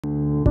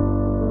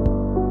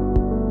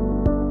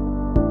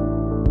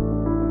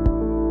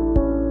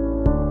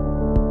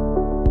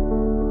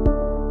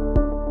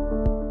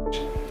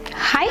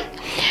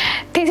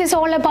is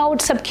all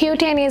about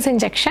subcutaneous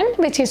injection,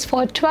 which is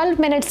for 12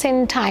 minutes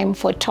in time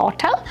for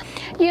total.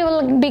 You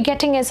will be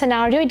getting a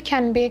scenario. It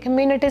can be a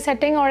community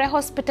setting or a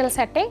hospital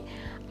setting.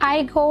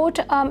 I got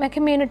a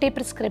community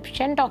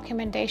prescription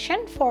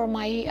documentation for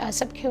my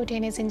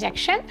subcutaneous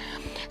injection.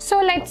 So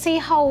let's see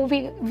how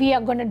we are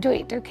going to do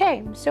it.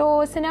 Okay,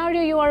 so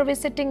scenario, you are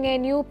visiting a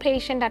new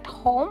patient at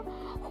home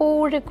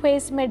who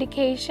requires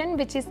medication,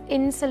 which is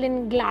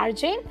insulin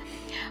glargine.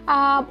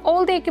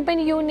 All the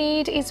equipment you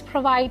need is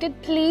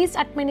provided. Please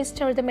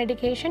administer the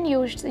medication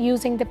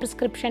using the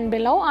prescription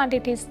below, and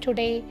it is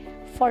today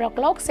 4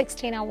 o'clock,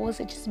 16 hours.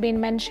 It has been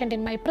mentioned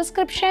in my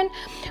prescription.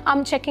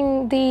 I'm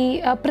checking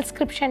the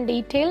prescription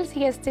details.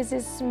 Yes, this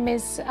is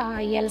Miss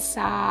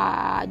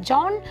Elsa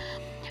John,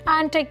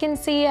 and I can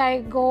see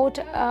I got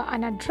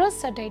an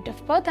address, a date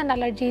of birth, and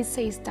allergy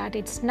says that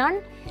it's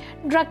none.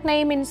 Drug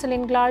name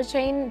insulin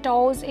glargine,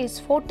 dose is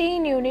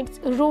 14 units,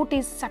 route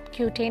is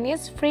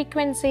subcutaneous,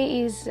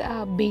 frequency is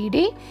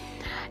BD.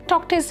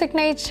 Doctor's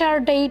signature,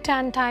 date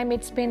and time,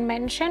 it's been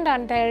mentioned,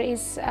 and there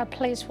is a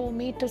place for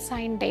me to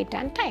sign date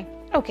and time.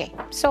 Okay,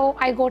 so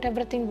I got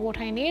everything what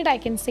I need. I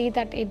can see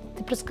that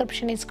the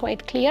prescription is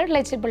quite clear,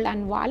 legible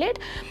and valid.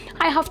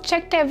 I have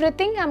checked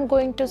everything. I'm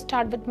going to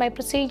start with my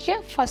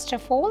procedure. First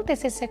of all,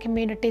 this is a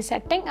community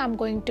setting. I'm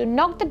going to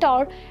knock the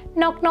door.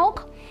 Knock,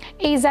 knock.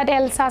 Is at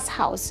Elsa's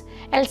house.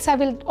 Elsa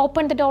will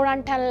open the door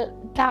and tell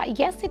that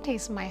yes, it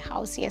is my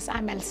house. Yes,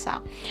 I'm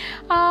Elsa.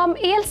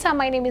 Elsa,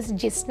 my name is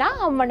Jisna.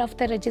 I'm one of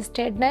the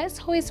registered nurse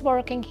who is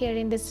working here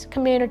in this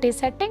community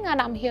setting,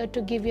 and I'm here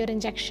to give your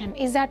injection.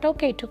 Is that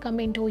okay to come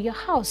into your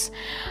house?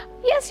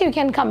 Yes, you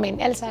can come in,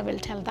 Elsa will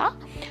tell that.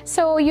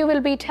 So you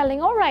will be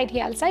telling, all right,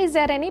 Elsa, is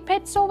there any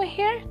pets over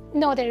here?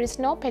 No, there is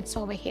no pets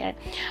over here.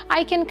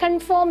 I can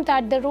confirm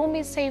that the room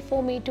is safe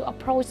for me to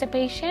approach the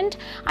patient.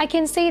 I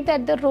can see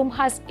that the room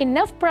has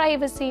enough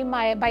privacy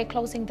by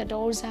closing the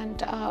doors and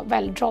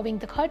drawing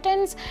the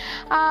curtains.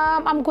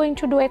 I'm going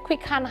to do a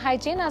quick hand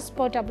hygiene as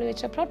per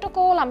WHO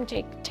protocol. I'm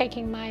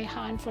taking my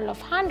handful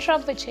of hand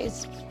rub, which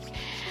is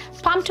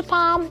palm to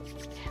palm,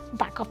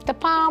 back of the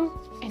palm,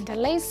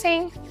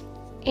 interlacing,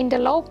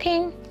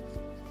 interlocking,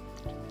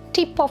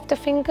 tip of the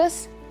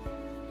fingers,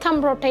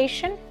 thumb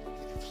rotation,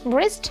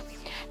 wrist.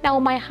 Now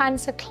my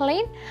hands are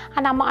clean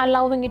and I'm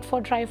allowing it for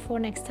dry for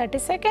next 30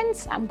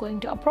 seconds. I'm going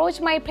to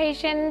approach my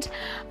patient.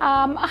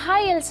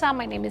 Hi Elsa,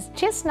 my name is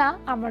Jisna.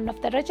 I'm one of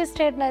the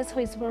registered nurse who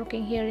is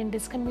working here in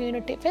this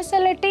community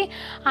facility,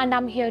 and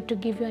I'm here to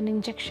give you an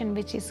injection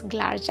which is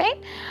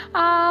glargine.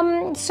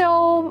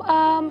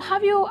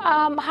 Have you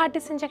had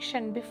this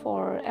injection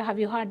before? Have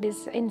you had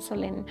this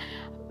insulin?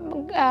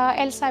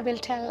 Elsa will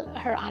tell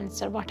her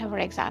answer, whatever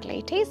exactly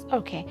it is.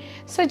 Okay,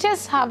 so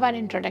just have an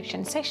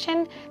introduction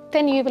section,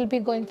 then you will be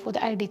going for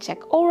the ID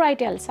check. All right,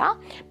 Elsa,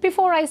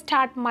 before I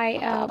start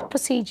my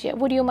procedure,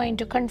 would you mind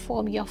to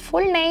confirm your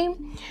full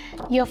name,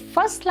 your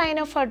first line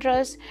of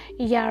address,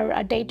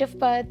 your date of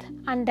birth,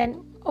 and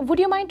then would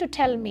you mind to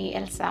tell me,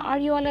 Elsa, are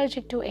you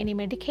allergic to any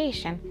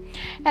medication?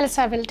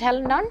 Elsa will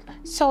tell none,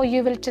 so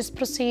you will just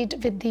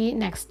proceed with the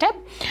next step.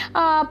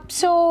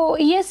 So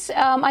yes,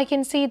 I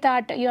can see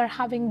that you are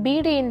having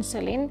BD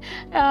insulin.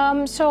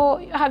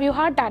 So have you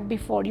had that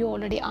before? You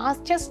already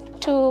asked, just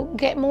to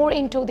get more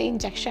into the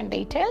injection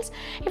details.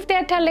 If they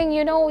are telling,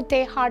 you know,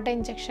 they had the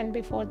injection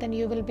before, then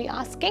you will be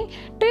asking,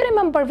 do you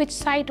remember which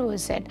side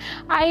was it?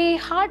 I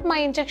had my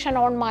injection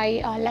on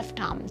my left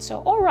arm.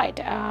 So all right,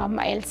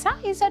 Elsa,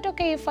 is that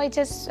okay if I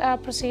just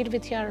proceed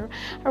with your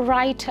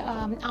right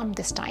arm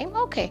this time?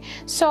 Okay,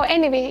 so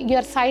anyway,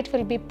 your site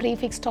will be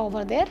prefixed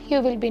over there.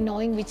 You will be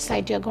knowing which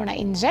side you're going to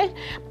inject,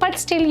 but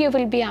still you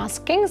will be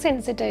asking,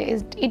 since it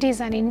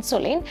is an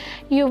insulin,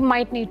 you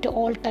might need to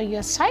alter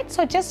your site.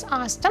 So just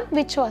ask them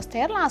which was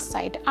their last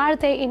site. Are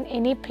they in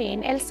any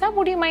pain? Elsa,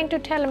 would you mind to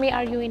tell me,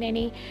 are you in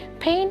any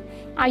pain?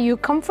 Are you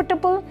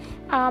comfortable?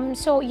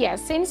 So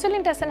yes,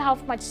 insulin doesn't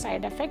have much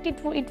side effect.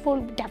 It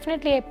will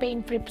definitely a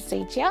pain-free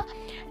procedure.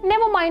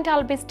 Never mind,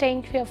 I'll be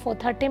staying here for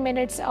 30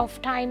 minutes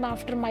of time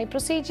after my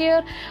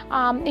procedure.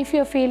 If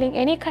you're feeling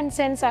any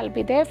concerns, I'll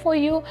be there for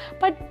you.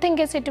 But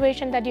think a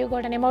situation that you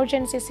got an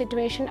emergency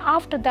situation,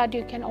 after that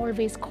you can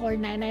always call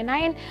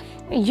 999.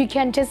 You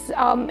can just,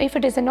 if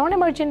it is a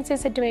non-emergency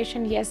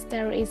situation, yes,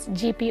 there is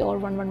GP or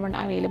 111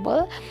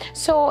 available.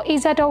 So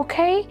is that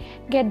okay?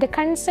 Get the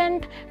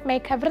consent,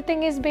 make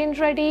everything is been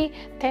ready,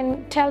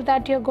 then tell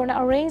that you're going to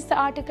arrange the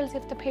articles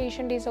if the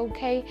patient is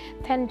okay,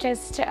 then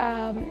just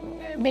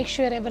make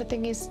sure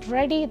everything is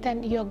ready.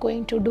 Then you're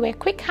going to do a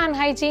quick hand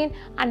hygiene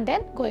and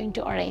then going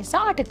to arrange the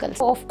articles.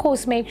 So of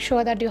course, make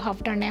sure that you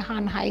have done a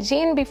hand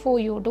hygiene before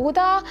you do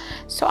that.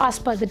 So as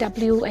per the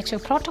WHO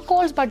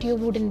protocols, but you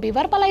wouldn't be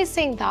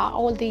verbalizing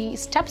all the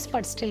steps,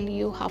 but still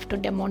you have to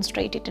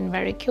demonstrate it in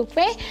very quick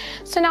way.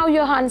 So now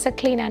your hands are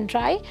clean and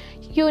dry.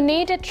 You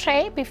need a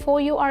tray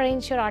before you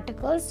arrange your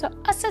articles. So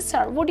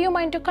assessor, would you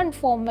mind to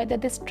confirm whether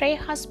this tray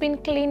has been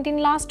cleaned in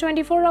last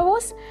 24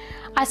 hours?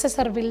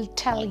 Assessor will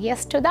tell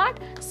yes to that.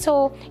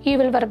 So you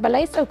will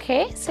verbalize,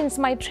 okay, since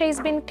my tray has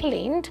been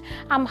cleaned,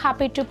 I'm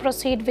happy to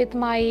proceed with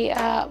my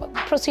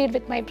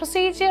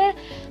procedure.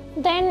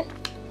 Then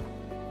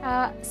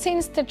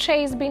since the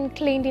tray has been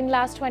cleaned in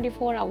last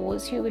 24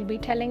 hours, you will be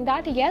telling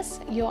that yes,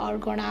 you're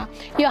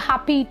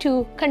happy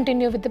to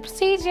continue with the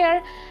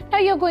procedure. Now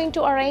you're going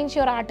to arrange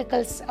your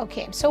articles.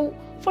 Okay, so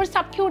for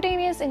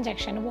subcutaneous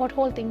injection, what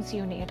all things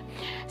you need?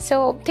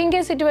 So think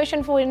a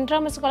situation for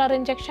intramuscular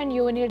injection,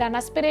 you need an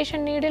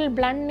aspiration needle,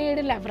 blunt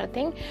needle,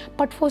 everything.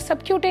 But for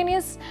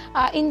subcutaneous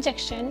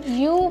injection,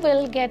 you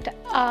will get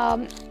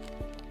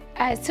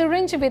a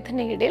syringe with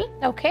needle.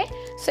 Okay,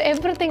 so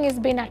everything is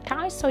been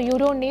attached, so you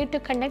don't need to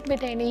connect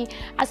with any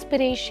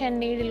aspiration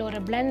needle or a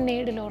blunt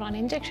needle or an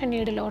injection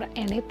needle or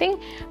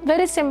anything.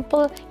 Very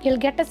simple. You'll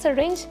get a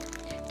syringe,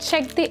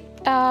 check the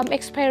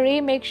expiry,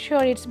 make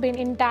sure it's been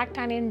intact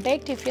and in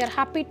date. If you're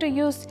happy to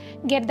use,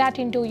 get that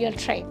into your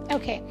tray.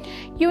 Okay,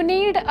 you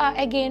need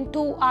again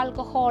 2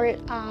 alcohol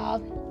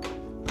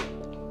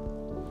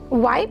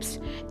wipes,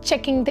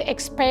 checking the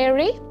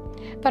expiry,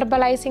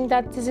 verbalizing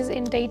that this is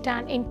in date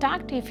and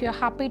intact. If you're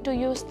happy to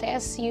use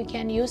this, you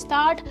can use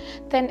that.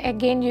 Then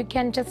again, you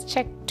can just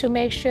check to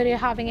make sure you're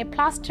having a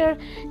plaster,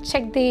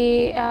 check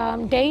the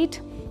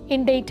date,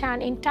 in date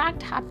and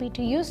intact, happy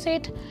to use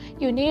it.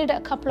 You need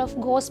a couple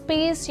of go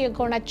space. You're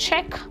gonna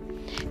check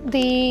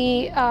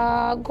the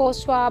go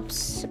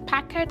swabs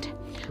packet,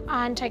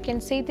 and I can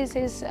see this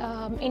is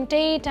in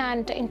date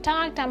and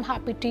intact. I'm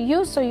happy to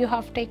use, so you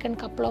have taken a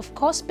couple of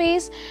go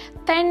space.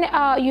 Then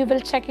you will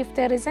check if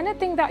there is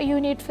anything that you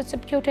need for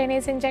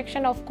subcutaneous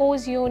injection. Of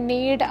course, you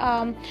need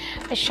a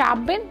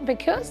sharp bin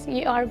because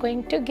you are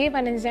going to give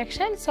an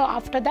injection. So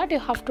after that, you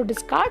have to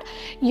discard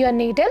your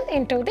needle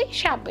into the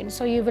sharp bin.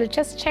 So you will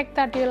just check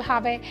that you'll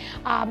have a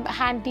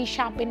handy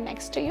sharp bin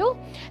next to you.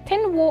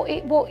 Then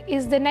what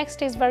is the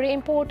next is very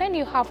important.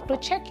 You have to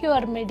check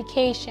your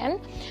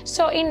medication.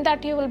 So in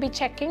that you will be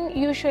checking,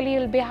 usually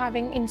you'll be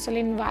having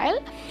insulin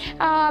vial.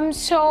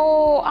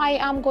 So I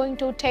am going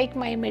to take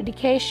my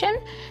medication.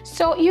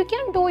 So you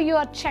can do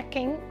your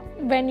checking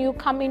when you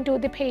come into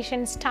the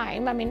patient's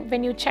time. I mean,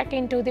 when you check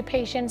into the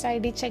patient's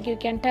ID check, you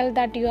can tell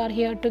that you are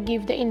here to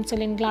give the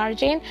insulin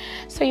glargine.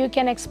 So you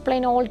can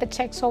explain all the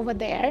checks over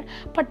there.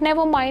 But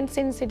never mind,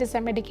 since it is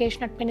a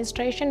medication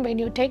administration, when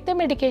you take the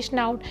medication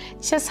out,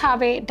 just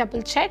have a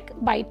double check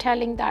by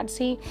telling that,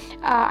 see,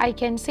 I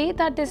can see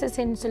that this is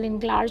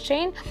insulin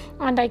glargine,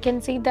 and I can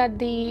see that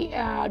the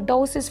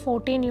dose is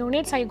 14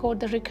 units. I got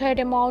the required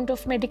amount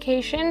of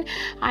medication,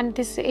 and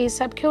this is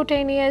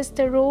subcutaneous,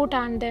 the route,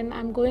 and then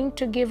I'm going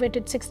to give it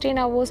at 16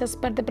 hours as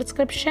per the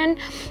prescription.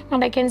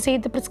 And I can see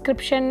the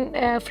prescription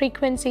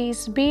frequency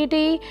is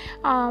BD.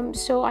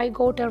 So I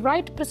got a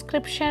right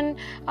prescription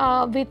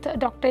with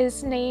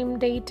doctor's name,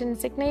 date and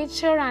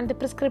signature, and the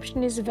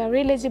prescription is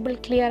very legible,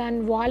 clear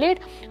and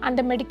valid, and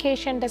the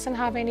medication doesn't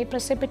have any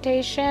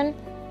precipitation.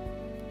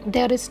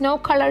 There is no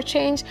color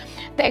change,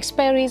 the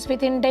expiry is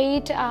within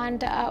date,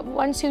 and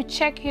once you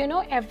check, you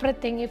know,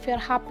 everything, if you're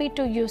happy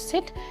to use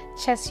it,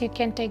 just you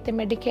can take the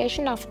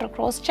medication after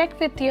cross check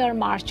with your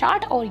Mark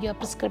chart or your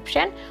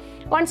prescription.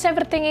 Once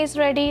everything is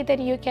ready, then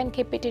you can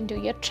keep it into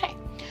your tray.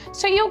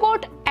 So you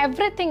got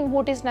everything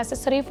what is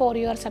necessary for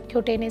your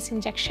subcutaneous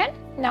injection.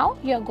 Now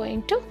you're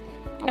going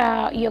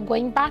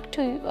back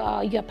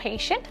to your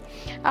patient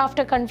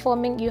after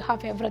confirming you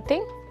have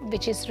everything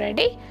which is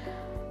ready.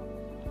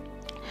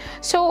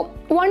 So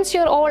once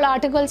your all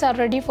articles are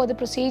ready for the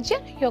procedure,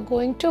 you're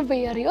going to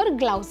wear your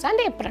gloves and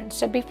apron.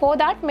 So before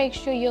that, make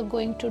sure you're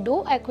going to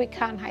do a quick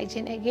hand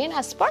hygiene again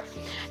as per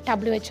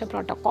WHO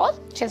protocol.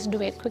 Just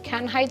do a quick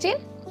hand hygiene,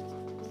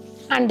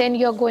 and then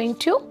you're going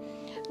to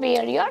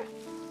wear your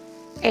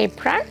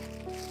apron.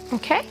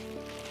 Okay.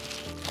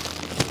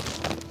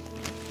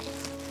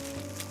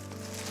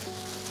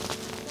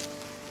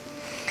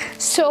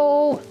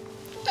 So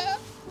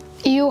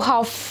you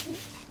have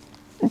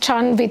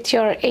done with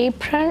your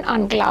apron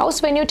and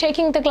gloves. When you're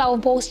taking the glove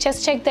box,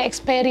 just check the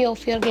expiry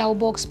of your glove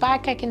box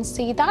back. I can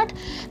see that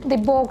the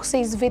box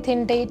is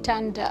within date,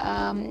 and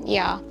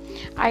yeah,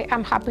 I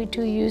am happy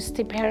to use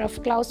the pair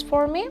of gloves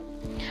for me.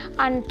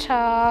 And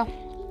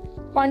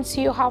once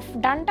you have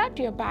done that,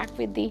 you're back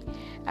with the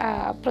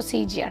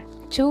procedure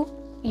to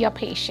your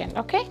patient.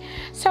 Okay,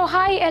 so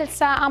hi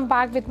Elsa, I'm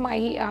back with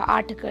my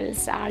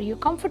articles. Are you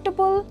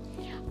comfortable?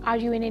 Are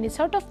you in any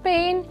sort of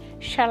pain?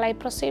 Shall I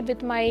proceed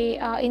with my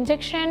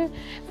injection?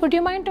 Would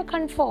you mind to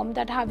confirm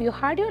that have you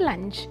had your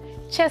lunch?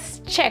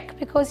 Just check,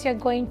 because you're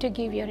going to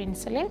give your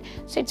insulin.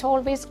 So it's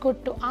always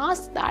good to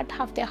ask that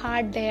have they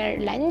had their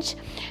lunch.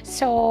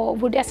 So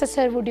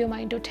assessor, would you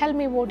mind to tell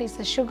me what is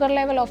the sugar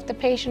level of the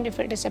patient, if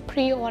it is a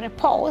pre or a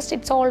post?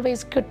 It's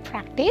always good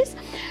practice.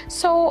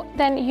 So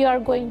then you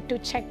are going to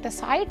check the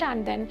site,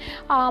 and then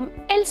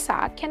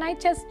Elsa, can I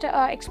just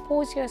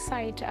expose your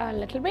site a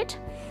little bit?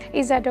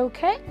 Is that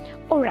okay?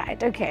 All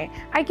right, okay.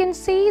 I can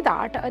see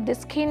that the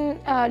skin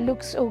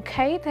looks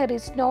okay. There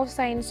is no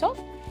signs of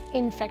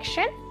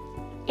infection,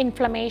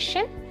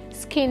 inflammation,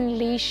 skin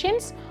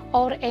lesions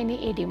or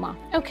any edema.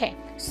 Okay,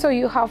 so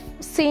you have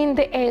seen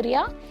the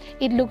area,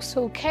 it looks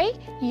okay,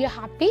 you're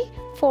happy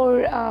for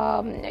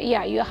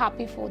you're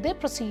happy for the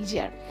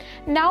procedure.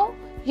 Now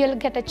you'll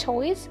get a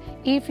choice.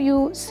 If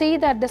you see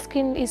that the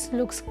skin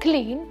looks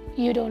clean,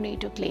 you don't need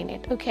to clean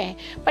it, okay?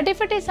 But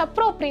if it is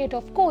appropriate,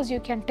 of course, you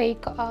can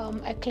take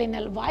a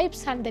cleaner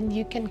wipes and then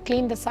you can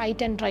clean the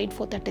site and dry it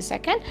for 30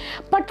 seconds.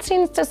 But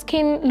since the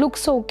skin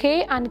looks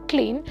okay and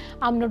clean,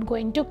 I'm not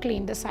going to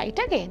clean the site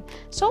again.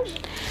 So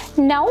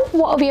now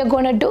what we are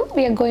going to do,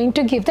 we are going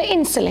to give the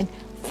insulin.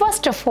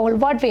 First of all,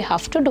 what we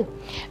have to do,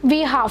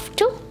 we have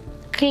to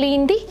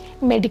clean the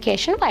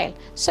medication vial.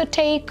 So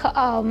take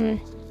an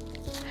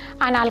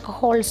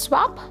alcohol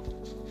swab,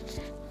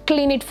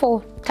 clean it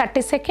for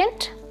 30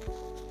 seconds,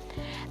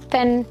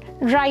 then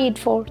dry it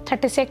for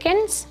 30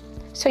 seconds.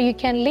 So you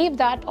can leave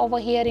that over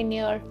here in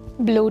your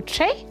blue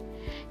tray.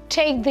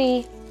 Take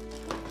the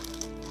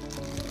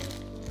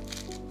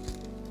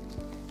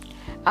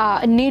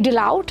needle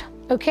out,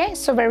 okay?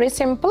 So very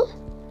simple.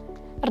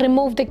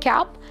 Remove the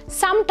cap.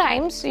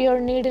 Sometimes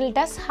your needle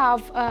does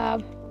have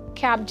a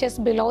cap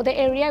just below the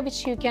area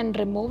which you can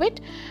remove it,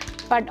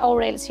 but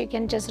or else you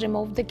can just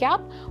remove the cap.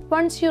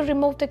 Once you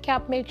remove the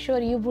cap, make sure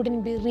you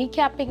wouldn't be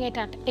recapping it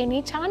at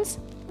any chance,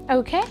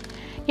 okay?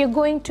 You're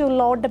going to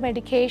load the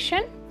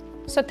medication.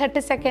 So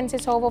 30 seconds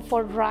is over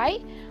for dry,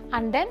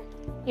 and then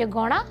you're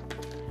gonna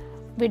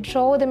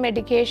withdraw the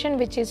medication,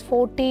 which is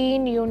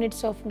 14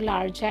 units of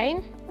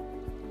glargine.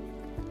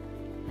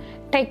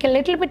 Take a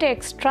little bit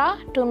extra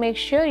to make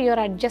sure you're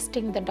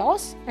adjusting the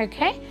dose,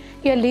 okay?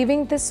 You're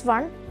leaving this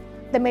one,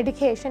 the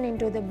medication,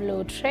 into the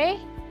blue tray.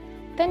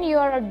 Then you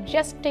are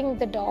adjusting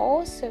the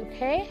dose,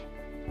 okay?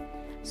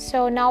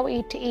 So now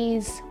it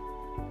is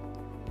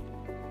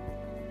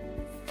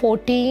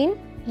 14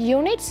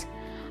 units,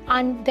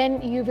 and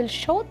then you will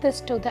show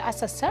this to the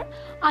assessor.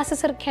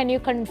 Assessor, can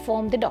you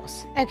confirm the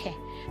dose? Okay,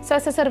 so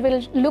assessor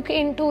will look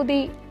into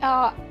the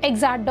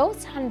exact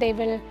dose and they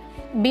will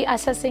be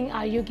assessing,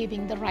 are you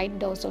giving the right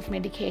dose of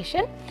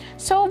medication?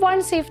 So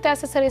once if the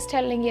assessor is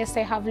telling yes,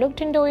 I have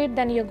looked into it,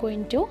 then you're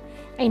going to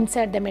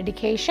insert the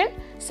medication.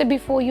 So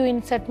before you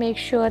insert, make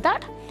sure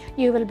that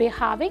you will be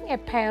having a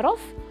pair of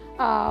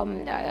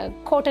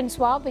cotton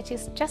swab which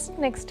is just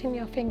next in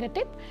your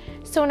fingertip.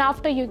 Soon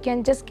after, you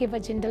can just give a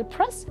gentle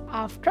press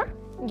after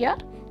your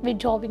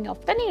withdrawing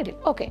of the needle.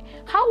 Okay,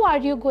 how are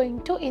you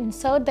going to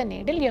insert the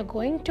needle? You're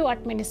going to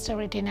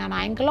administer it in an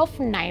angle of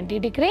 90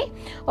 degrees.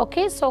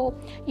 Okay, so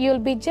you'll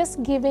be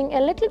just giving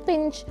a little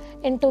pinch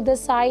into the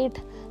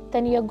side,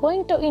 then you're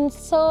going to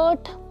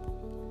insert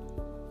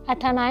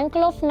at an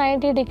angle of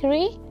 90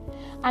 degrees,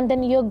 and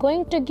then you're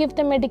going to give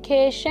the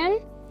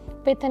medication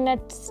within a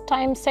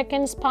time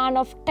second span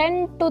of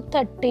 10 to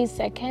 30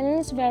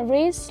 seconds,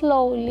 very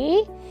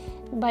slowly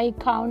by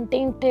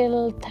counting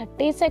till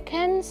 30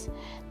 seconds.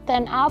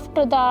 Then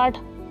after that,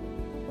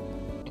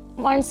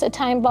 once the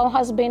time bomb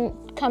has been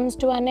comes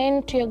to an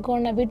end, you're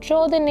going to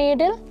withdraw the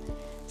needle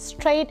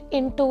straight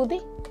into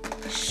the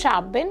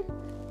sharp bin.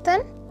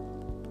 Then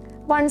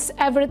once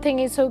everything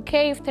is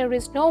okay, if there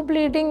is no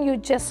bleeding, you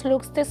just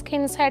look the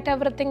skin side,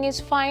 everything is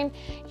fine,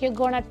 you're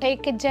gonna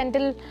take a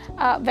gentle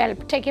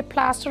take a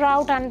plaster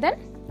out, and then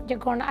you're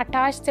gonna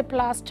attach the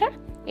plaster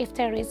if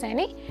there is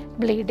any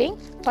bleeding.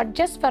 But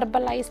just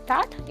verbalize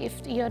that if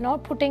you're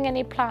not putting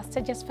any plaster,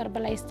 just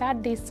verbalize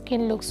that the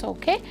skin looks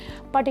okay.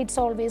 But it's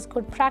always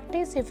good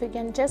practice if you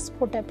can just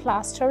put a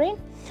plaster in,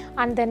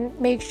 and then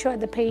make sure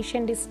the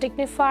patient is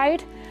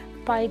dignified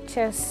by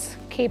just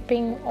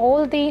keeping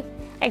all the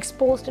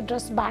exposed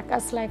dress back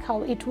as like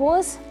how it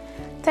was.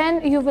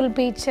 Then you will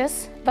be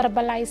just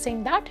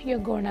verbalizing that you're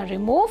going to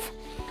remove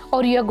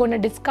or you're going to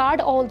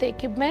discard all the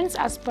equipments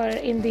as per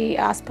the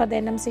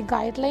NMC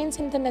guidelines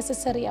in the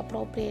necessary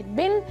appropriate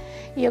bin.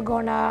 You're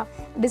going to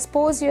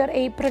dispose your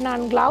apron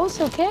and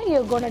gloves, okay?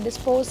 You're going to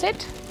dispose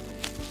it,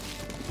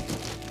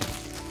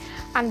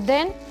 and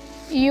then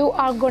you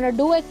are going to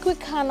do a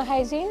quick hand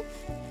hygiene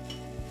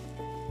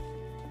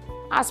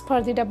as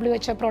per the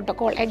WHO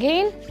protocol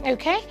again,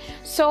 okay?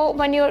 So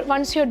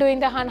once you're doing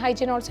the hand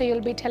hygiene also,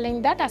 you'll be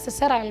telling that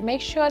assessor, I'll make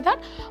sure that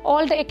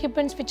all the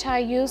equipments which I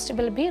used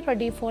will be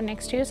ready for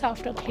next use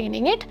after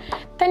cleaning it.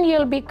 Then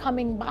you'll be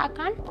coming back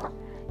and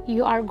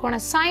you are gonna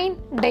sign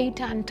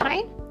date and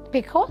time,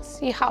 because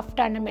you have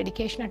done a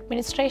medication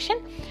administration.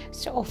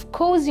 So of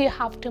course you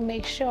have to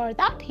make sure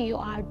that you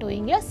are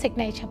doing your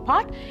signature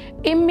part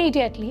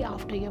immediately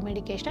after your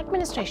medication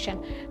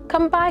administration.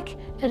 Come back,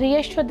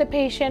 reassure the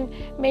patient,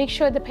 make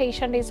sure the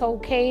patient is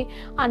okay,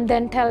 and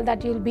then tell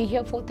that you'll be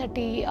here for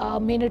 30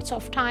 minutes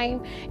of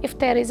time. If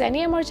there is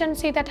any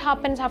emergency that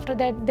happens after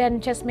that,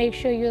 then just make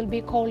sure you'll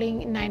be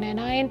calling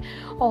 999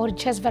 or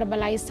just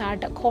verbalize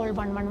that, call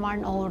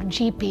 111 or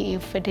GP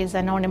if it is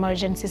a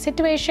non-emergency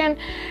situation.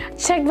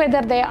 Check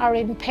whether they are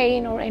in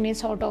pain or any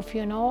sort of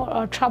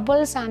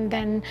troubles, and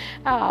then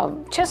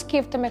just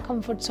give them a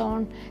comfort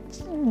zone.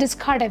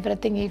 Discard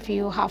everything if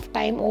you have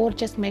time, or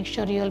just make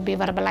sure you'll be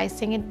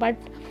verbalizing it, but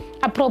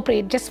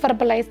appropriate, just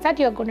verbalize that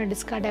you're going to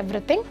discard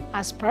everything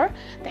as per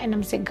the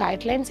NMC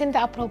guidelines in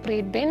the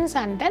appropriate bins,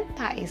 and then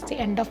that is the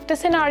end of the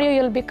scenario.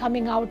 You'll be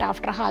coming out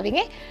after having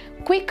a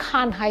quick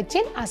hand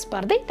hygiene as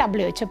per the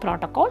WHO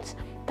protocols.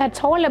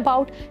 That's all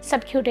about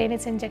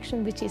subcutaneous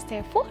injection, which is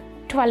there for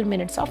 12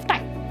 minutes of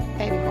time.